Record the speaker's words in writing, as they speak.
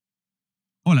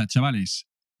Hola, chavales.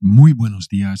 Muy buenos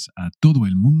días a todo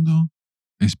el mundo.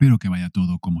 Espero que vaya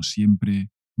todo como siempre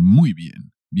muy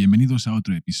bien. Bienvenidos a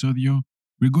otro episodio.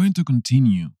 We're going to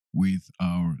continue with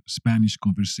our Spanish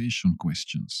conversation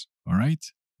questions. All right?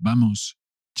 Vamos,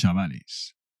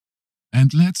 chavales.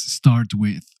 And let's start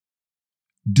with,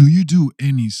 do you do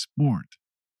any sport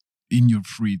in your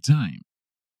free time?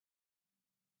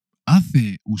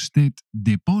 ¿Hace usted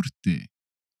deporte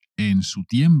en su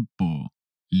tiempo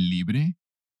libre?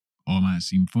 O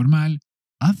más informal,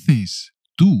 ¿haces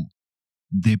tú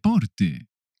deporte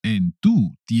en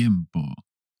tu tiempo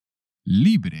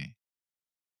libre?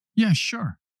 Yeah,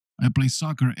 sure. I play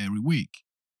soccer every week.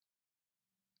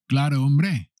 Claro,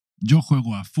 hombre. Yo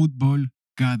juego a fútbol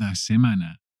cada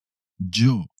semana.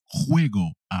 Yo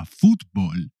juego a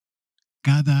fútbol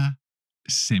cada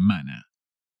semana.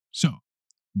 So,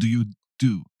 do you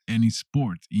do any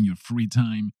sport in your free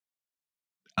time?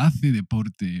 ¿Hace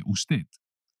deporte usted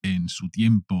en su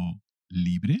tiempo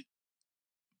libre?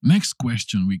 Next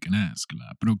question we can ask,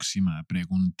 la próxima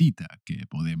preguntita que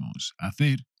podemos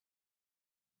hacer.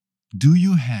 Do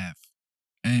you have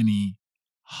any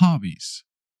hobbies?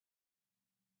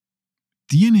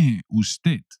 ¿Tiene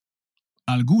usted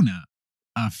alguna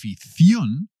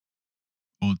afición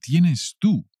o tienes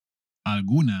tú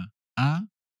alguna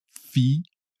afición?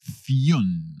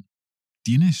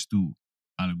 ¿Tienes tú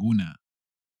alguna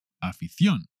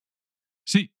afición?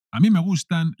 Sí, a mí me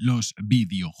gustan los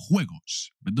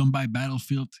videojuegos. But don't buy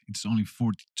Battlefield, it's only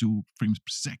 42 frames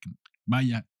per second.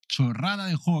 Vaya chorrada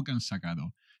de juego que han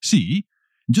sacado. Sí,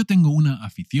 yo tengo una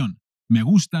afición. Me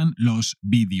gustan los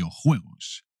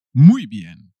videojuegos. Muy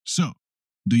bien. So,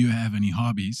 do you have any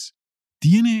hobbies?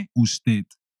 ¿Tiene usted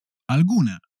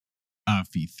alguna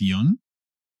afición?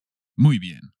 Muy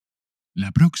bien.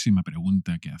 La próxima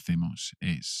pregunta que hacemos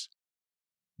es,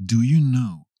 do you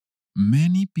know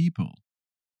many people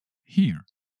here?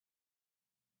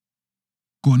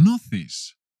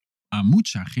 ¿Conoces a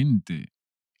mucha gente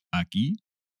aquí?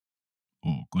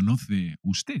 ¿O conoce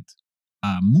usted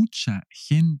a mucha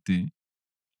gente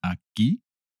aquí?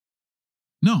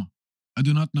 No, I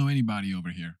do not know anybody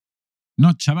over here.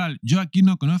 No, chaval, yo aquí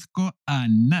no conozco a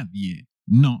nadie.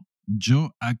 No,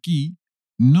 yo aquí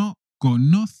no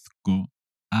conozco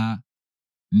a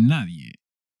nadie.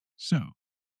 So,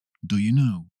 do you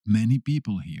know many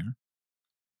people here?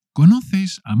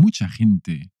 ¿Conoces a mucha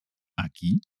gente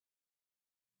aquí?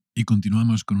 Y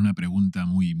continuamos con una pregunta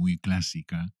muy, muy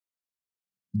clásica.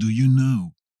 Do you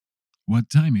know what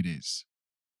time it is?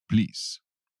 Please,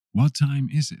 what time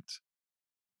is it?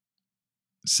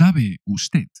 ¿Sabe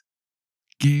usted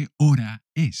qué hora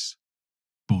es?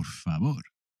 Por favor.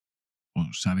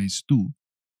 ¿O sabes tú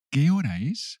qué hora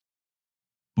es?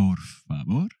 Por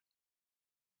favor.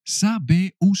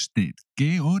 ¿Sabe usted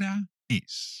qué hora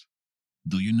es?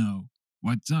 Do you know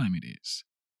what time it is?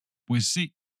 Pues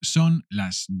sí, son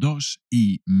las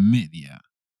 2:30.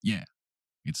 Yeah,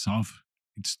 it's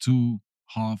 2:30.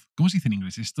 ¿Cómo se dice en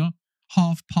inglés esto?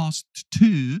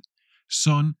 2:30.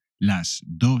 Son las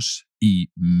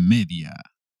 2:30.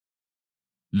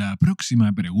 La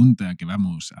próxima pregunta que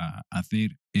vamos a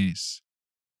hacer es,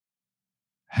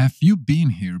 have you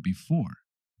been here before?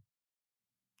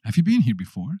 Have you been here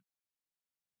before?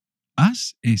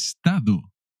 ¿Has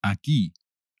estado aquí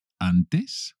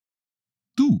antes?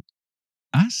 ¿Tú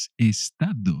has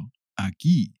estado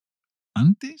aquí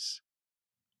antes?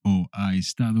 ¿O ha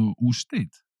estado usted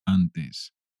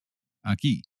antes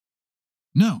aquí?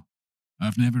 No,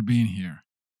 I've never been here.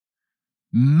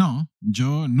 No,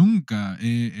 yo nunca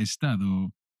he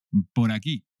estado por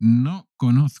aquí. No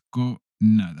conozco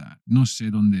nada. No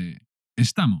sé dónde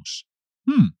estamos.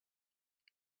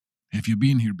 Have you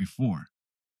been here before?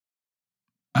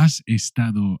 ¿Has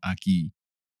estado aquí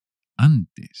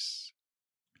antes?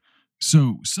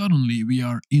 So suddenly we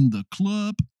are in the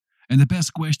club, and the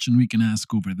best question we can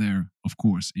ask over there, of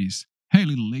course, is, hey,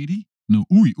 little lady. No,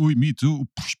 uy, me too.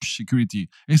 Security.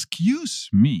 Excuse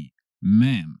me,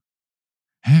 ma'am.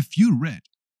 Have you read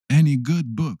any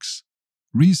good books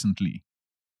recently?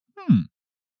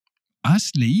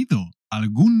 ¿Has leído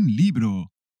algún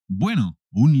libro bueno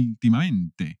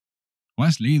últimamente? ¿O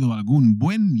has leído algún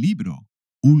buen libro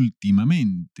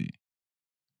últimamente?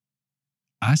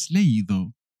 ¿Has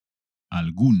leído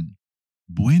algún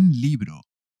buen libro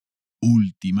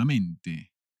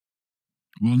últimamente?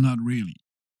 Well, not really.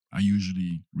 I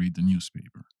usually read the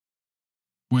newspaper.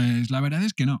 Pues la verdad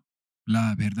es que no.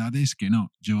 La verdad es que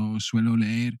no. Yo suelo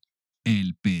leer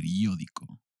el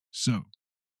periódico. So,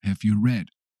 have you read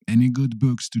any good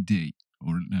books today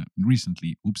or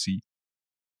recently? Oopsie.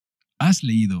 ¿Has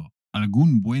leído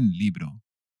algún buen libro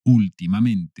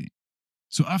últimamente?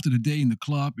 So after the day in the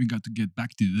club, we got to get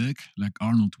back to work, like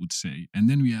Arnold would say. And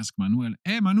then we ask Manuel,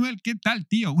 Manuel, ¿qué tal,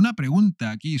 tío? Una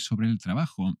pregunta aquí sobre el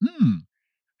trabajo.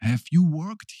 Have you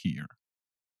worked here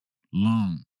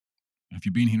long? Have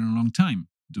you been here a long time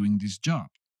doing this job?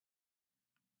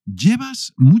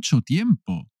 ¿Llevas mucho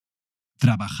tiempo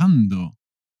trabajando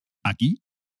aquí?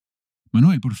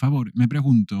 Manuel, por favor, me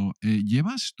pregunto,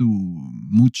 ¿llevas tú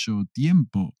mucho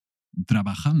tiempo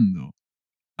trabajando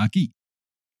aquí?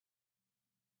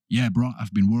 Yeah, bro,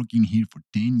 I've been working here for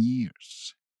 10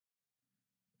 years.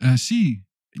 Sí,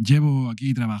 llevo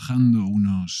aquí trabajando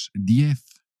unos 10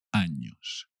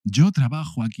 años. Yo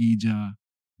trabajo aquí ya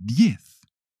 10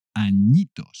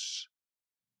 añitos.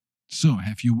 So,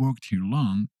 have you worked here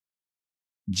long?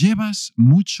 ¿Llevas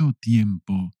mucho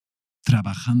tiempo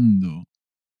trabajando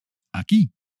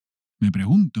aquí? Me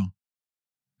pregunto.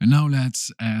 And now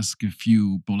let's ask a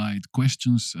few polite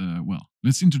questions.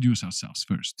 Let's introduce ourselves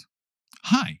first.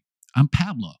 Hi, I'm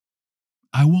Pablo.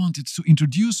 I wanted to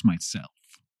introduce myself.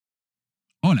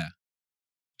 Hola,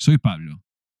 soy Pablo.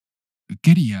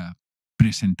 Quería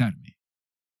presentarme.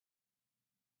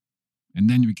 And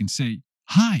then we can say,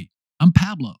 Hi, I'm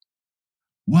Pablo.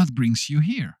 What brings you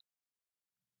here?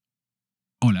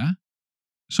 Hola,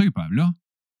 soy Pablo.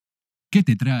 ¿Qué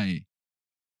te trae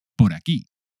por aquí?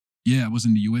 Yeah, I was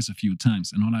in the US a few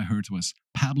times and all I heard was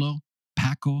Pablo,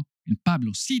 Paco and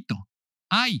Pablocito.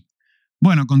 ¡Ay!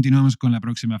 Bueno, continuamos con la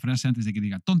próxima frase antes de que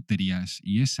diga tonterías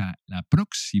y la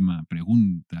próxima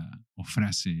pregunta o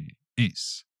frase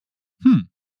es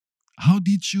How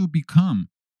did you become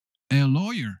a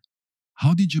lawyer?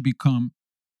 How did you become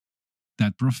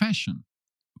that profession?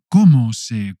 ¿Cómo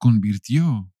se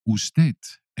convirtió usted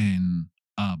en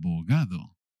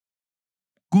abogado?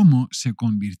 ¿Cómo se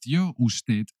convirtió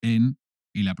usted en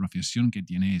y la profesión que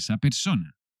tiene esa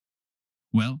persona?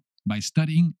 Well, by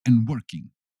studying and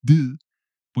working. Duh.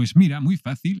 Pues mira, muy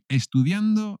fácil,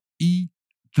 estudiando y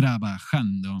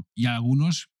trabajando. Y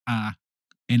algunos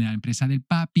en la empresa del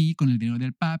papi, con el dinero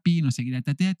del papi, no sé qué,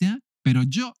 pero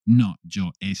yo no,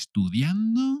 yo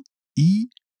estudiando y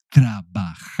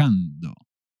trabajando.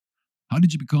 How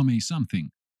did you become a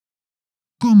something?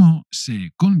 ¿Cómo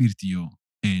se convirtió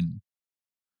en?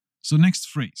 So next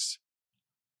phrase.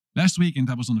 Last weekend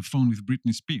I was on the phone with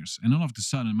Britney Spears and all of a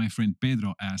sudden my friend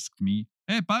Pedro asked me,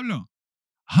 Hey Pablo,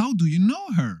 how do you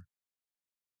know her?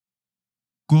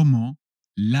 ¿Cómo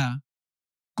la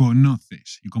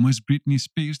conoces? Y como es Britney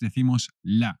Spears, decimos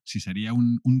la. Si sería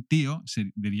un tío,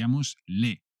 diríamos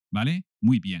le, ¿vale?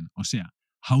 Muy bien. O sea,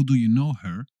 how do you know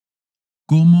her?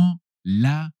 ¿Cómo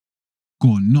la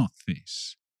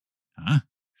conoces?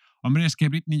 Hombre, es que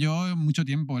Britney yo mucho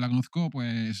tiempo la conozco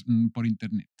pues por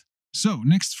internet. So,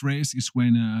 next phrase is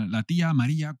when la tía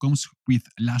María comes with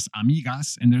las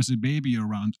amigas and there's a baby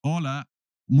around. Hola,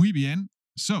 muy bien.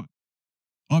 So,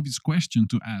 obvious question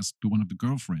to ask to one of the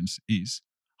girlfriends is,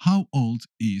 how old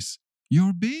is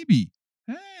your baby?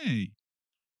 Hey,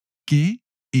 ¿qué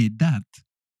edad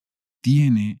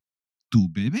tiene tu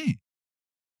bebé?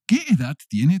 ¿Qué edad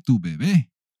tiene tu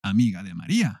bebé, amiga de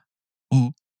María?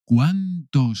 O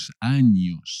 ¿cuántos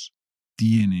años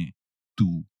tiene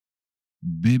tu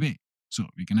bebé? So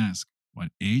we can ask,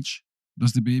 what age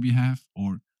does the baby have?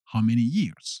 Or how many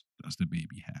years does the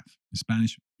baby have? In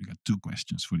Spanish, we got two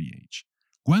questions for the age.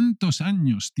 ¿Cuántos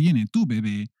años tiene tu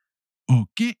bebé? ¿O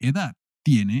qué edad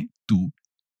tiene tu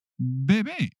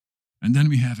bebé? And then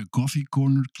we have a coffee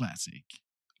corner classic.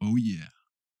 Oh yeah.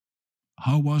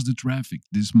 How was the traffic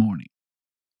this morning?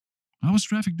 How was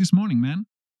traffic this morning, man?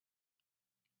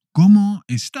 ¿Cómo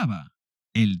estaba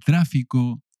el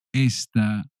tráfico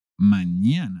esta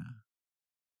mañana?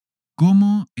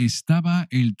 ¿Cómo estaba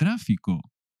el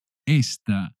tráfico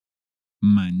esta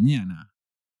mañana?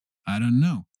 I don't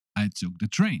know. I took the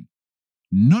train.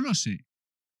 No lo sé.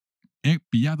 He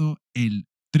pillado el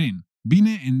tren.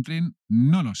 Vine en tren,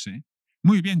 no lo sé.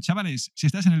 Muy bien, chavales. Si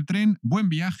estás en el tren, buen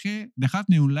viaje.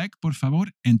 Dejadme un like, por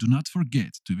favor. And do not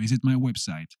forget to visit my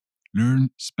website,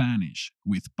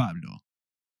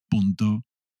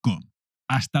 learnspanishwithpablo.com.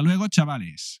 Hasta luego,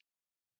 chavales.